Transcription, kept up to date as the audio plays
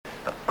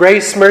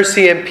Grace,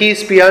 mercy, and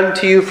peace be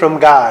unto you from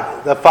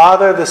God, the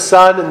Father, the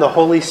Son, and the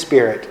Holy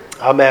Spirit.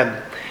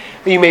 Amen.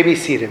 You may be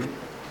seated.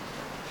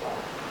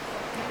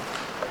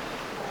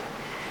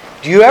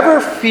 Do you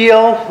ever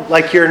feel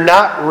like you're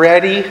not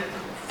ready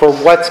for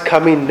what's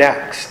coming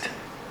next?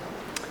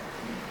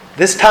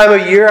 This time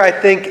of year, I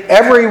think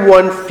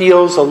everyone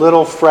feels a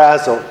little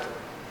frazzled.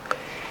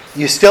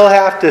 You still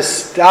have to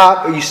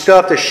stop, you still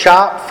have to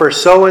shop for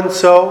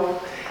so-and-so.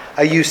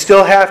 You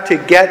still have to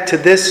get to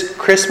this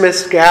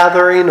Christmas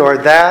gathering or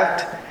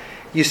that.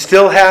 You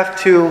still have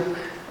to,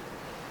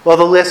 well,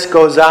 the list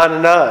goes on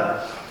and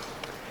on.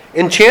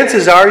 And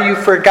chances are you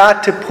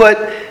forgot to put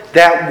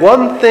that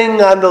one thing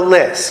on the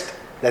list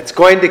that's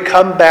going to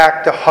come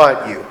back to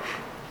haunt you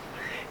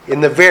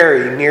in the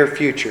very near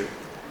future.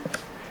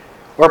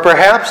 Or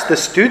perhaps the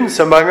students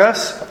among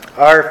us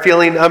are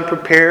feeling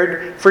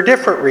unprepared for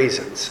different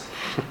reasons.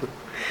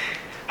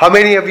 How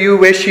many of you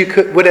wish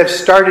you would have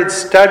started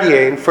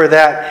studying for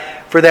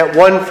that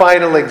one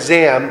final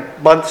exam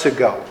months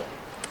ago?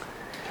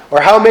 Or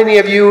how many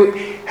of you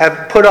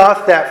have put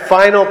off that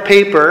final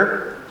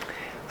paper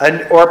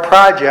or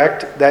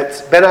project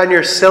that's been on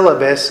your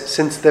syllabus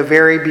since the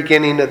very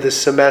beginning of the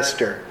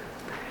semester,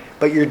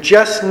 but you're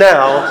just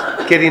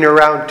now getting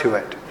around to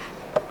it?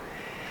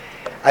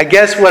 I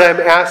guess what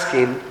I'm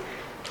asking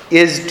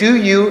is, do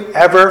you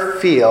ever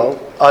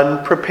feel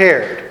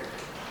unprepared?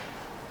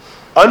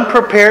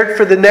 Unprepared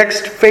for the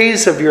next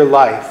phase of your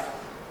life.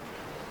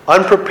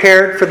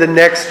 Unprepared for the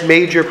next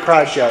major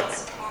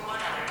project.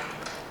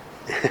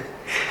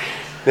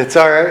 That's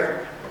all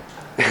right.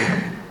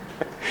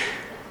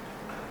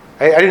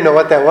 I didn't know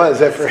what that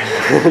was.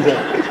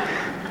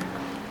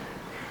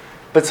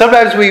 But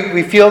sometimes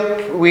we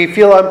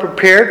feel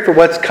unprepared for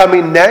what's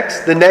coming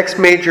next, the next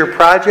major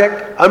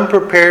project.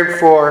 Unprepared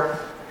for,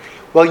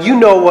 well, you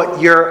know what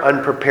you're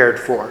unprepared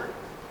for.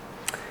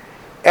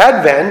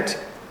 Advent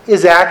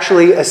is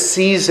actually a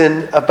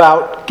season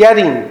about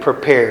getting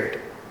prepared.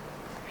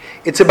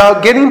 It's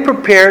about getting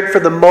prepared for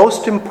the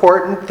most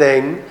important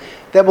thing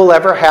that will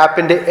ever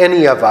happen to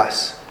any of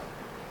us.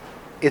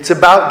 It's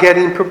about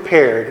getting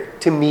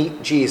prepared to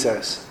meet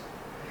Jesus,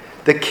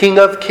 the King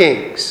of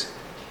Kings,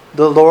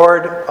 the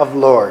Lord of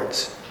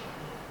Lords.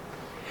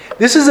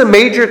 This is a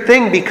major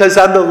thing because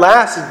on the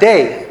last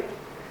day,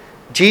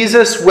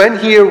 Jesus, when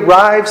he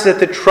arrives at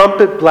the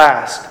trumpet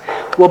blast,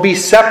 will be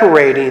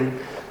separating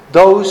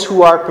those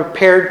who are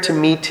prepared to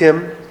meet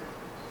him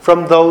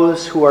from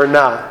those who are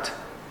not.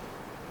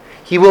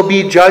 He will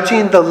be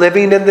judging the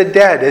living and the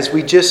dead, as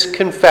we just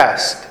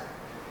confessed,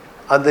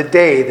 on the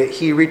day that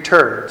he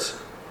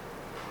returns.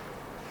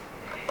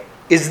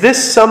 Is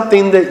this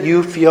something that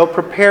you feel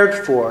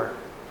prepared for?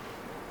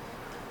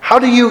 How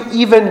do you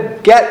even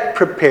get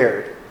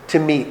prepared to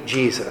meet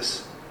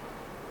Jesus?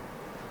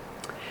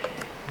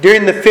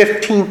 During the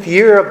 15th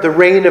year of the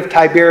reign of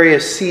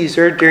Tiberius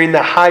Caesar, during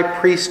the high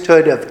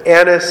priesthood of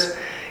Annas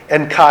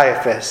and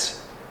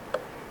Caiaphas,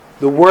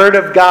 the word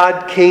of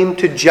God came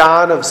to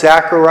John of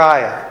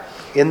Zechariah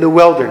in the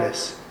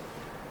wilderness.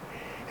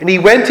 And he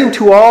went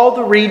into all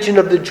the region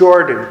of the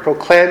Jordan,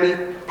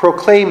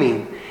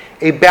 proclaiming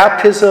a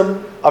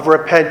baptism of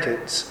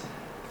repentance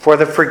for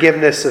the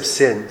forgiveness of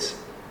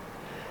sins.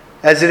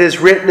 As it is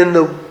written in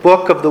the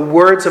book of the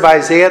words of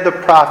Isaiah the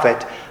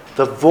prophet,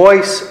 the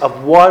voice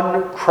of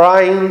one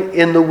crying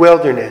in the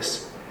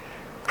wilderness,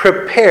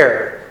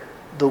 prepare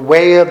the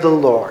way of the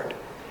Lord,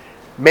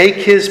 make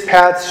his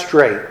path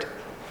straight.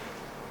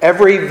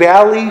 Every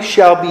valley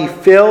shall be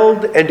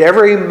filled, and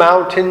every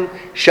mountain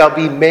shall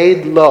be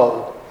made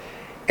low,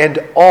 and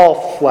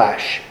all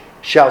flesh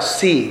shall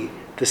see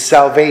the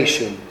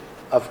salvation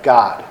of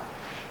God.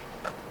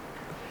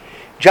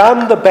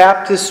 John the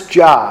Baptist's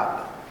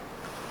job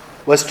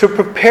was to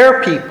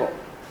prepare people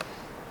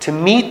to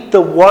meet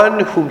the one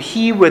whom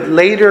he would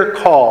later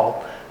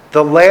call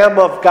the Lamb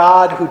of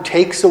God who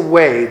takes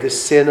away the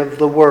sin of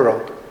the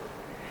world.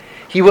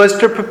 He was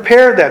to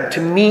prepare them to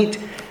meet,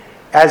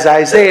 as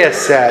Isaiah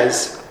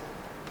says,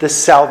 the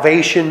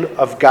salvation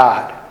of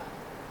God.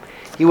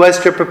 He was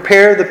to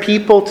prepare the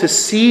people to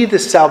see the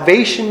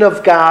salvation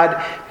of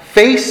God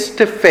face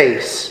to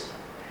face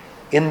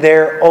in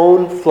their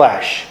own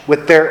flesh,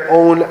 with their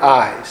own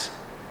eyes.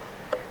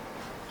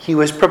 He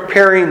was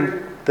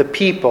preparing the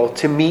people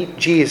to meet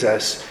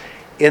Jesus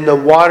in the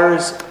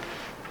waters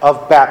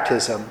of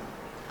baptism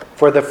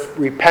for the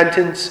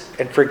repentance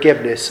and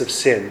forgiveness of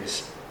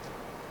sins.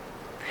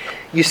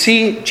 You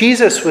see,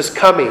 Jesus was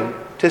coming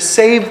to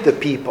save the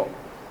people.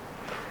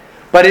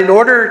 But in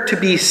order to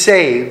be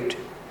saved,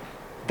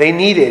 they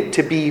needed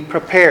to be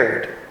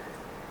prepared.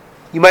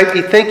 You might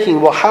be thinking,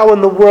 well, how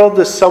in the world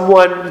does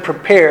someone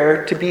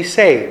prepare to be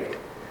saved?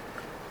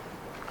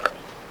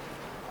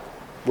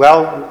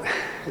 Well,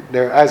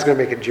 I was going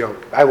to make a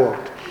joke. I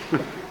won't.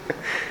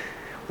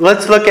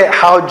 Let's look at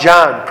how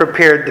John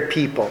prepared the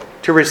people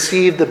to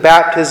receive the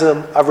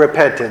baptism of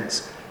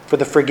repentance for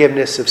the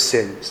forgiveness of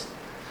sins.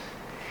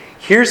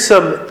 Here's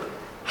some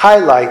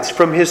highlights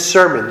from his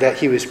sermon that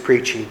he was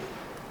preaching.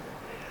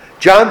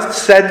 John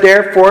said,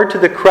 therefore, to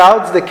the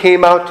crowds that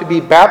came out to be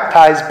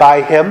baptized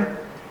by him,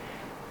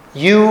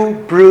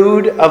 "You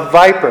brood of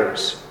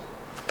vipers,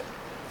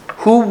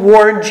 who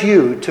warned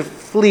you to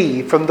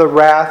flee from the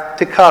wrath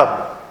to come?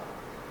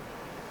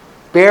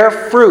 Bear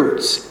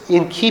fruits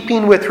in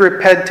keeping with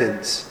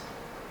repentance,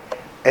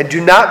 and do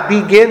not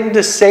begin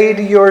to say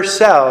to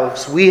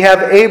yourselves, 'We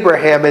have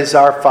Abraham as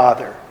our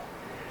father.'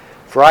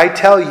 For I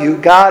tell you,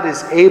 God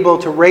is able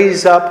to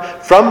raise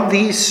up from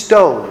these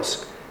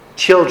stones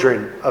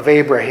children of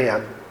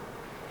Abraham.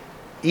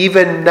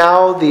 Even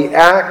now the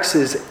axe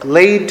is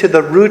laid to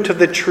the root of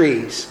the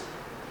trees.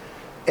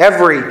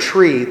 Every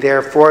tree,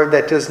 therefore,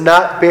 that does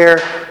not bear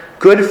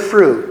good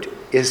fruit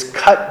is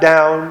cut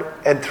down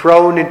and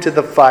thrown into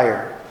the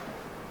fire."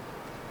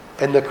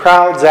 And the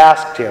crowds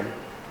asked him,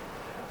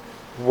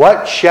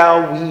 "What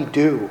shall we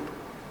do?"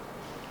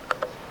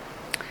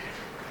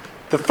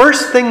 The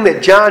first thing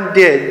that John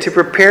did to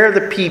prepare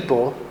the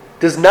people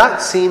does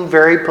not seem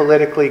very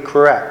politically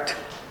correct.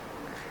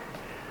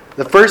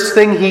 The first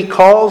thing he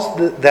calls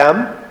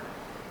them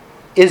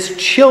is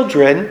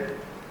children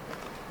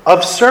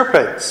of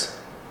serpents.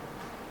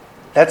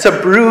 That's a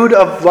brood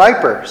of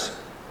vipers.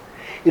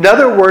 In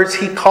other words,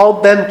 he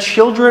called them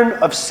children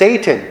of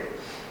Satan,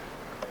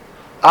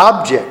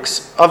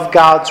 objects of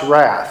God's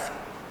wrath.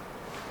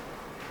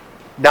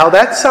 Now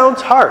that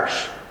sounds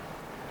harsh,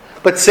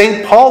 but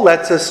St. Paul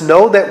lets us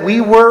know that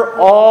we were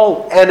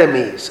all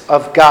enemies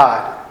of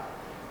God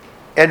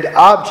and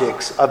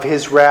objects of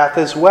his wrath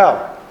as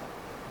well.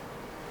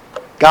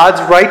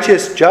 God's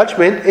righteous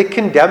judgment, it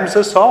condemns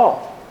us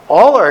all.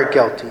 All are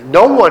guilty.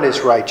 No one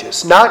is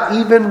righteous, not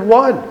even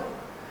one.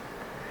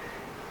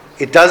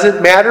 It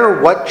doesn't matter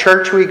what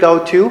church we go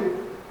to.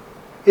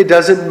 It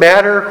doesn't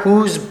matter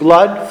whose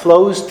blood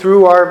flows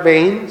through our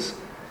veins.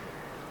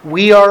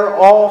 We are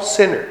all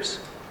sinners,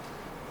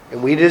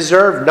 and we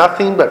deserve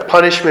nothing but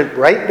punishment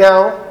right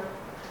now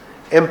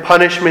and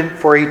punishment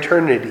for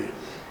eternity.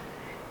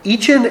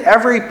 Each and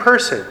every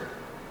person,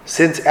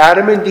 since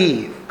Adam and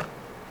Eve,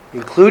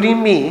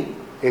 including me,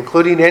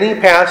 including any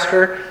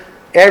pastor,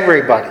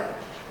 everybody,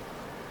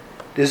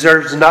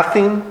 deserves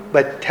nothing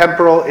but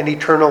temporal and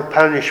eternal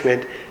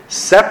punishment,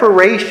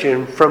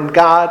 separation from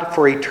God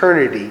for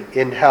eternity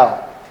in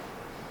hell.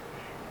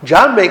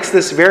 John makes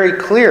this very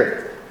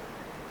clear,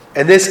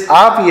 and this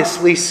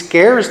obviously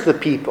scares the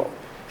people.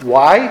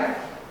 Why?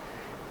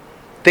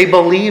 They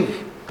believe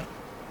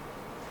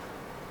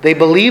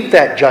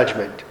that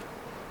judgment.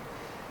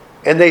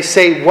 And they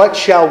say, "What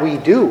shall we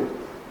do?"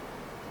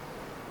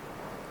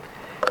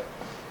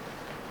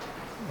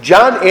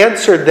 John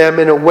answered them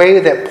in a way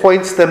that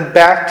points them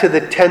back to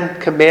the 10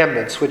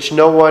 Commandments, which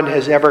no one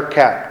has ever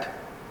kept.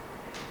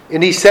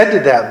 And he said to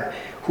them,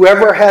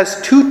 "Whoever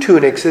has 2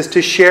 tunics is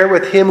to share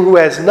with him who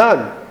has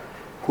none.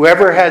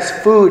 Whoever has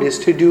food is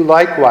to do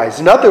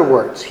likewise." In other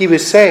words, he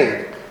was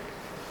saying,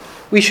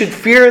 we should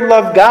fear and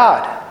love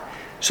God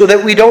so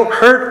that we don't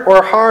hurt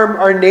or harm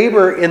our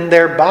neighbor in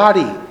their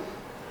body,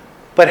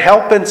 but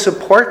help and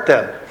support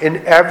them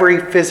in every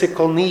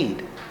physical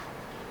need.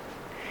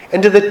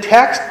 And to the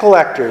tax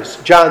collectors,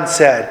 John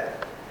said,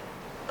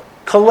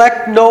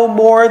 "Collect no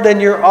more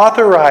than you're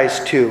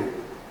authorized to."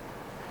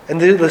 And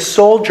to the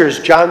soldiers,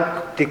 John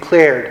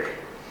declared,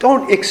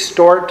 "Don't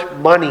extort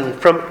money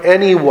from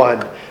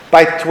anyone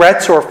by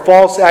threats or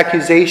false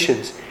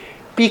accusations.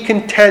 Be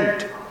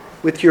content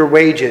with your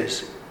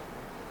wages."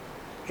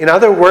 In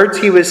other words,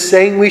 he was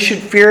saying we should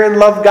fear and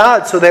love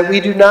God so that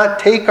we do not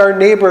take our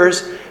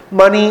neighbor's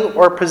money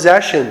or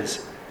possessions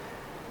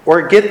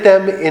or get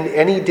them in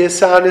any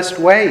dishonest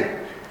way,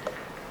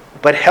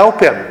 but help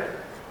him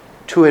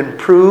to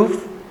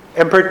improve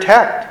and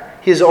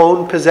protect his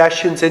own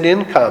possessions and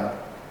income.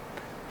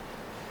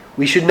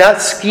 We should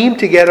not scheme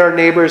to get our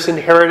neighbor's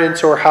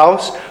inheritance or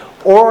house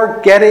or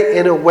get it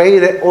in a way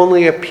that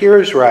only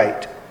appears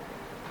right,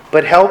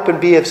 but help and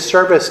be of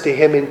service to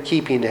him in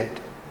keeping it.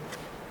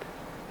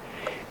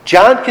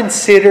 John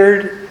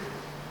considered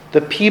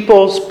the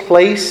people's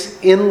place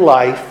in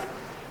life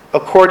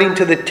according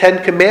to the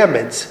 10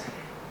 Commandments,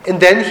 and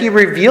then he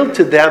revealed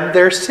to them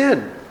their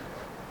sin.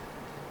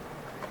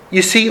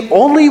 You see,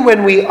 only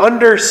when we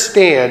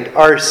understand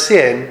our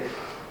sin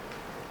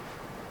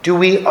do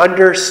we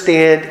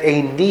understand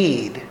a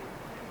need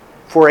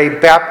for a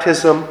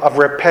baptism of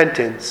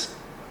repentance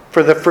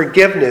for the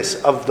forgiveness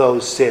of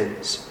those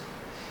sins.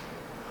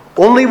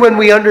 Only when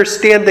we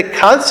understand the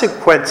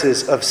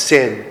consequences of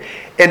sin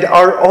and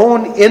our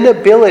own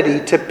inability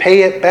to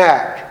pay it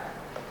back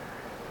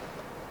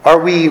are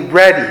we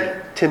ready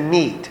to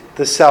meet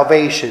the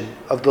salvation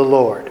of the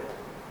Lord.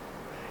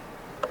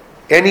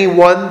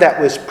 Anyone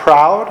that was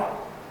proud,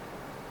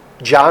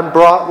 John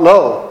brought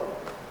low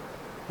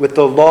with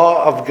the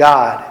law of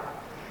God.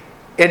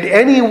 And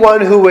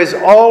anyone who was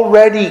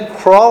already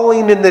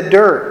crawling in the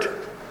dirt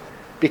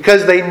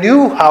because they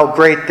knew how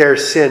great their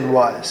sin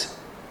was,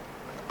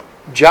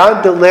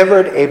 John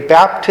delivered a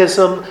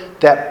baptism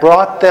that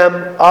brought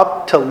them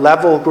up to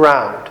level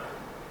ground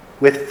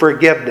with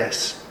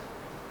forgiveness.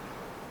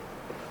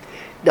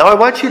 Now I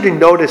want you to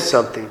notice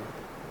something.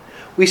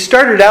 We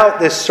started out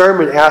this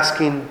sermon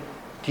asking,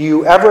 do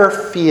you ever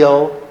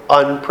feel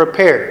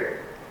unprepared?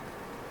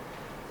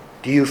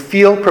 Do you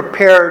feel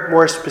prepared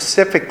more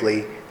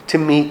specifically to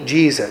meet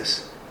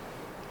Jesus?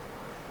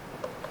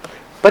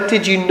 But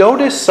did you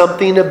notice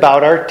something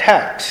about our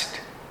text?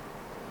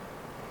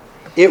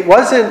 It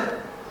wasn't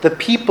the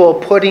people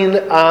putting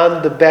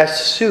on the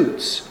best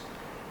suits.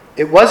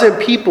 It wasn't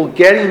people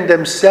getting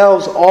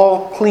themselves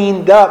all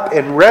cleaned up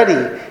and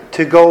ready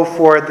to go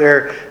for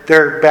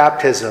their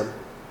baptism.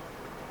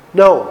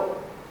 No.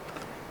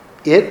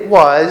 It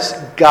was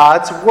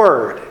God's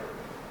word,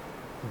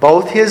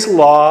 both his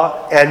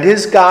law and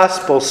his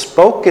gospel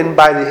spoken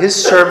by his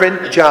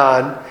servant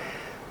John,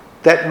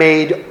 that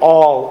made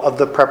all of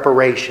the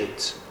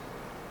preparations.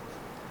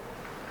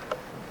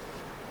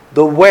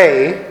 The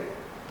way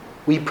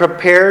we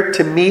prepare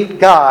to meet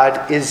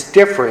God is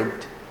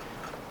different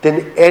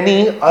than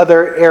any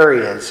other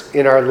areas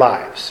in our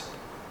lives.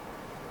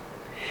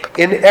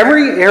 In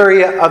every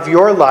area of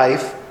your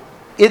life,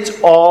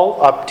 it's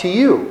all up to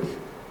you,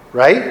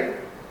 right?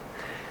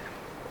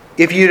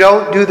 If you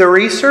don't do the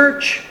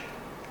research,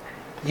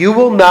 you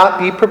will not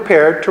be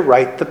prepared to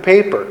write the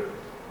paper.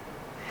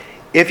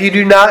 If you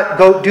do not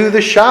go do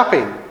the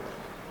shopping,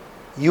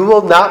 you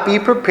will not be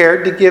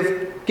prepared to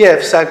give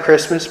gifts on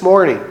Christmas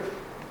morning.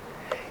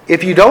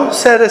 If you don't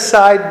set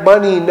aside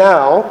money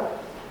now,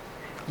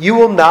 you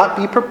will not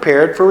be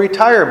prepared for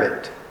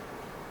retirement.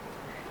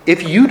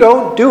 If you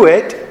don't do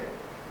it,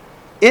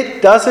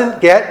 it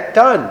doesn't get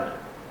done.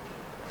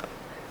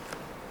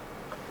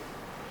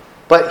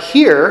 But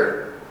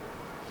here,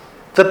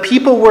 the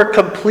people were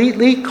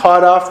completely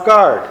caught off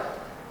guard.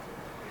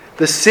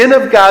 The sin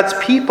of God's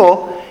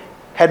people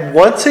had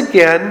once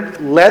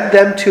again led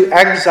them to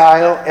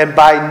exile, and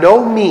by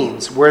no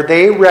means were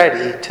they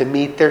ready to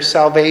meet their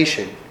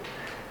salvation.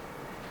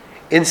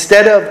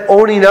 Instead of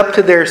owning up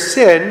to their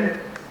sin,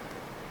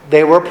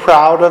 they were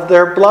proud of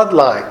their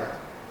bloodline.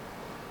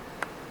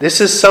 This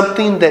is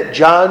something that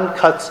John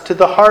cuts to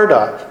the heart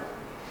of.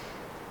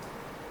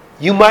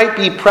 You might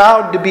be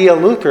proud to be a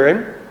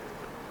Lutheran.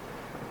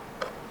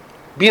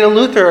 Being a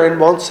Lutheran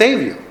won't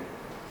save you.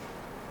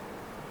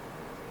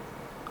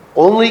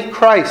 Only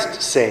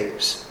Christ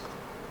saves.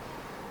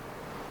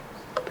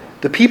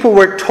 The people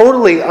were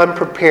totally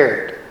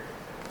unprepared,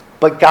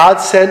 but God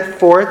sent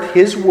forth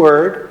his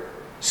word,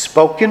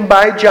 spoken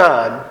by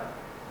John,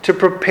 to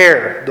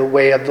prepare the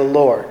way of the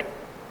Lord.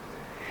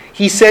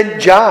 He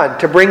sent John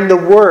to bring the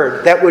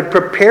word that would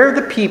prepare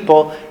the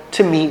people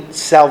to meet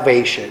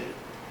salvation.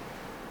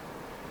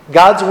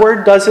 God's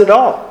word does it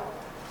all.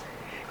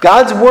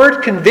 God's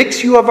word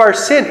convicts you of our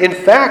sin. In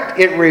fact,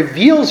 it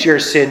reveals your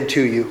sin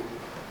to you.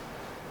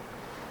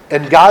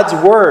 And God's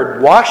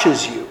word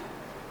washes you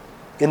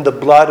in the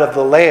blood of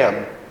the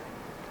Lamb.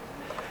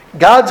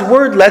 God's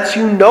word lets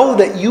you know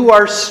that you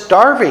are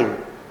starving.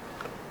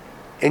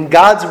 And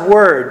God's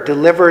word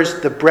delivers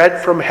the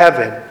bread from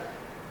heaven,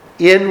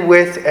 in,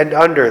 with, and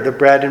under the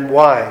bread and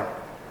wine.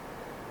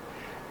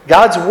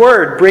 God's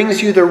word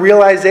brings you the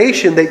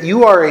realization that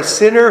you are a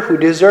sinner who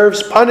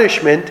deserves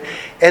punishment.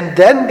 And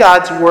then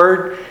God's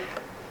word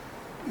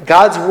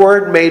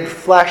made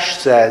flesh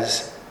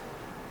says,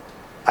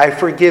 I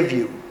forgive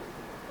you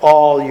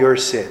all your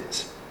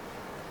sins.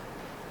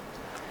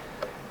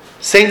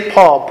 St.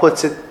 Paul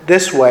puts it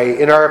this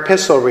way in our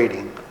epistle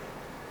reading.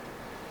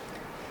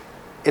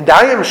 And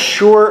I am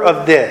sure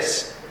of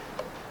this,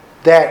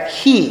 that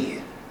he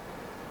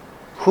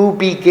who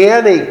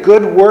began a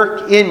good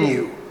work in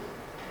you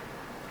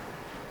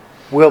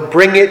will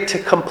bring it to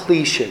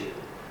completion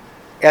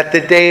at the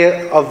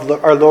day of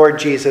our Lord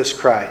Jesus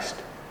Christ.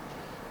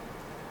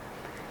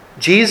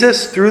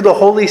 Jesus, through the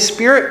Holy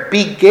Spirit,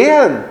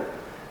 began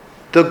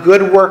the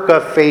good work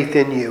of faith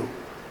in you,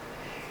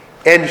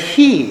 and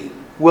he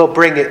will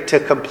bring it to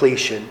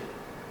completion.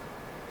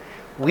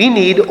 We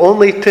need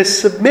only to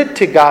submit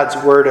to God's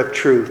word of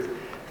truth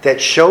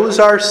that shows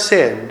our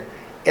sin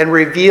and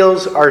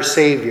reveals our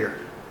Savior.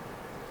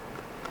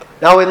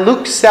 Now in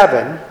Luke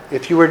 7,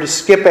 if you were to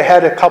skip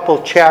ahead a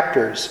couple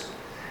chapters,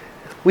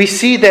 we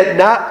see that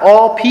not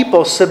all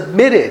people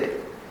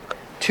submitted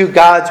to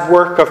God's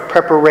work of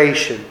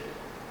preparation.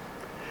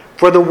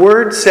 For the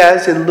word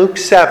says in Luke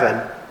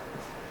 7,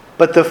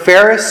 but the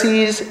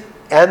Pharisees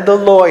and the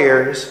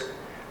lawyers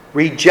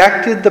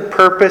rejected the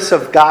purpose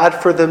of God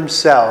for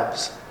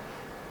themselves,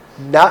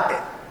 not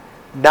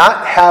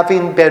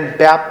having been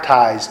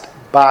baptized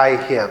by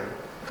him.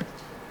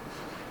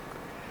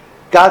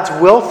 God's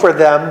will for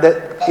them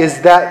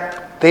is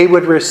that they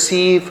would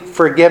receive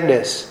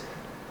forgiveness.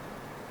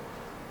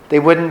 They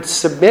wouldn't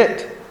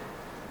submit.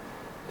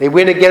 They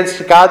went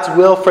against God's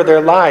will for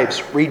their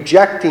lives,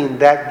 rejecting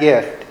that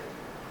gift.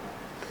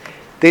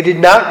 They did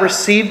not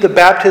receive the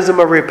baptism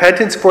of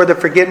repentance for the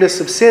forgiveness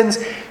of sins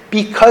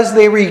because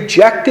they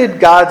rejected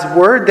God's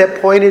word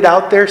that pointed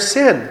out their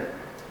sin.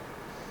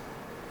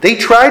 They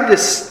tried to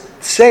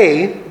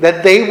say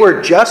that they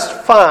were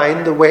just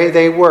fine the way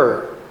they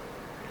were.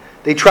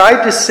 They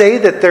tried to say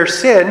that their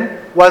sin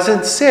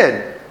wasn't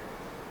sin.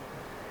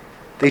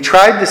 They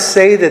tried to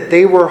say that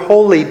they were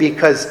holy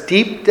because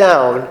deep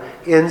down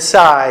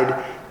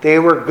inside they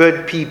were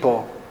good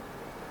people.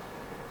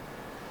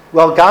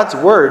 Well, God's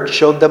word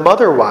showed them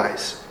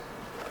otherwise.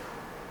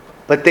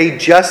 But they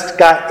just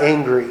got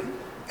angry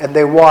and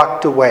they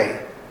walked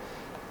away.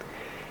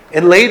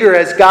 And later,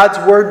 as God's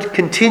word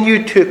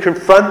continued to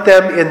confront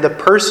them in the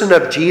person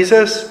of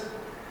Jesus,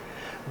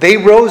 they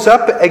rose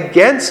up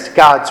against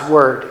God's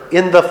word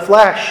in the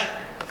flesh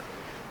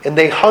and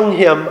they hung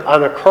him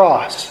on a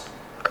cross.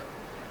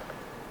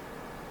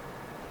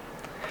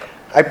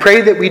 I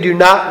pray that we do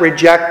not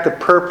reject the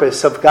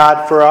purpose of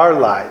God for our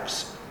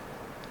lives.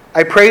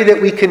 I pray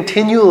that we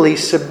continually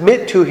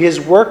submit to his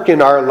work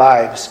in our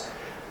lives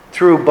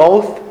through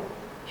both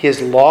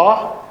his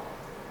law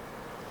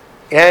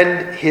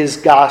and his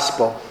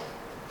gospel.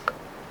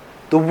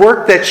 The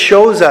work that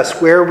shows us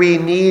where we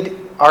need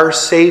our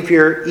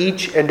Savior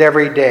each and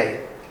every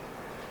day.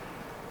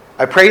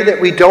 I pray that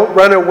we don't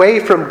run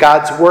away from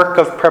God's work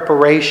of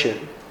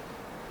preparation,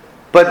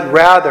 but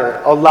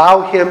rather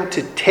allow him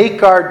to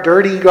take our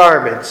dirty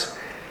garments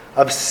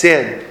of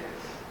sin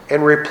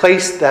and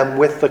replace them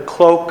with the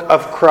cloak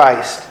of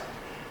Christ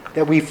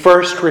that we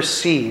first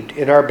received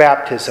in our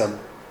baptism.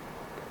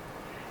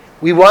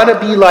 We want to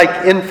be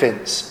like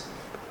infants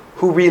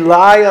who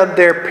rely on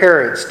their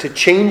parents to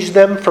change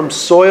them from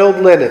soiled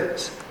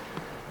linens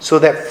so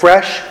that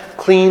fresh,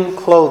 clean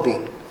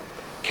clothing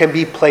can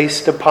be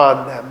placed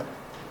upon them.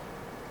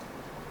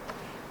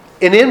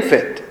 An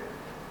infant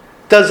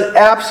does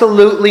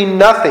absolutely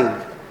nothing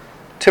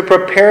to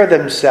prepare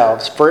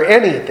themselves for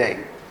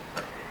anything.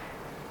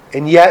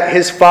 And yet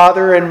his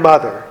father and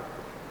mother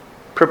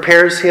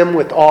prepares him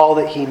with all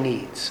that he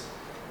needs.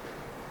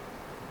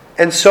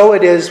 And so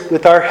it is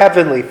with our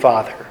Heavenly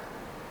Father.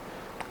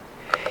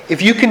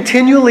 If you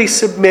continually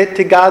submit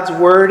to God's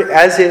word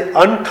as it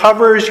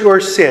uncovers your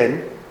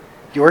sin,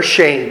 your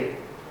shame,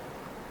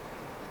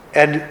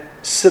 and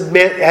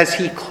submit as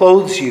he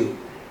clothes you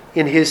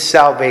in his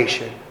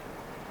salvation,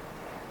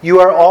 you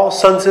are all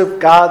sons of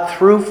God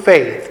through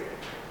faith,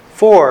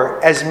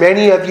 for as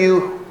many of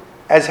you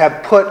as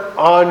have put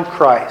on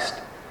Christ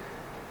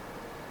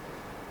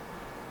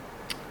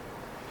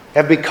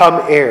have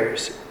become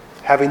heirs,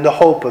 having the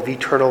hope of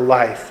eternal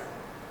life.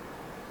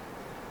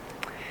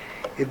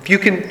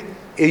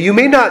 You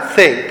may not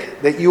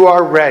think that you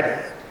are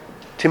ready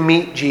to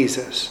meet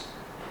Jesus.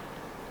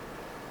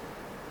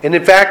 And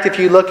in fact, if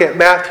you look at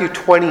Matthew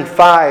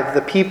 25,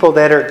 the people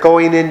that are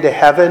going into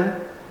heaven,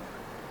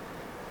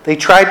 they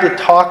tried to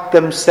talk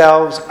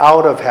themselves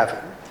out of heaven.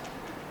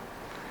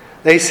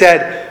 They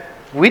said,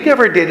 "We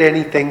never did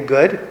anything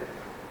good."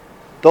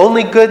 The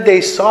only good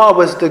they saw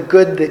was the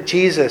good that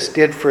Jesus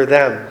did for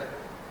them.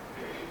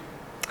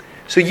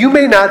 So you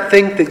may not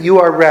think that you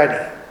are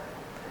ready,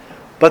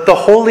 but the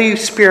Holy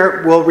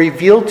Spirit will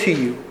reveal to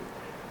you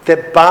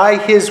that by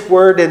his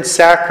word and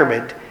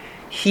sacrament,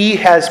 he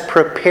has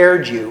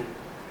prepared you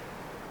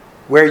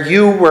where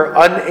you were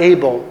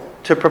unable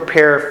to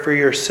prepare for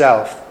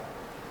yourself.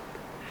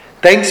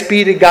 Thanks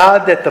be to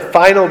God that the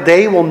final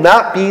day will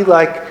not be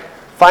like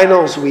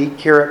finals week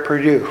here at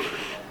Purdue.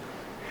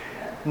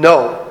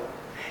 No,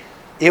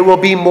 it will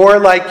be more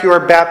like your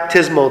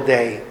baptismal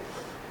day,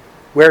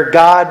 where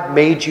God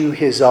made you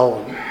his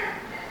own.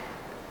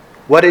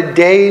 What a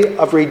day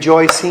of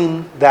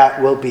rejoicing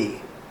that will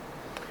be.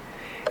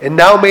 And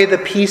now may the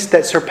peace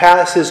that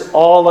surpasses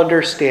all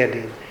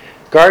understanding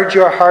guard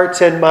your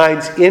hearts and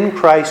minds in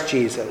Christ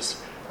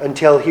Jesus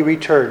until he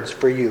returns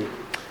for you.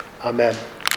 Amen.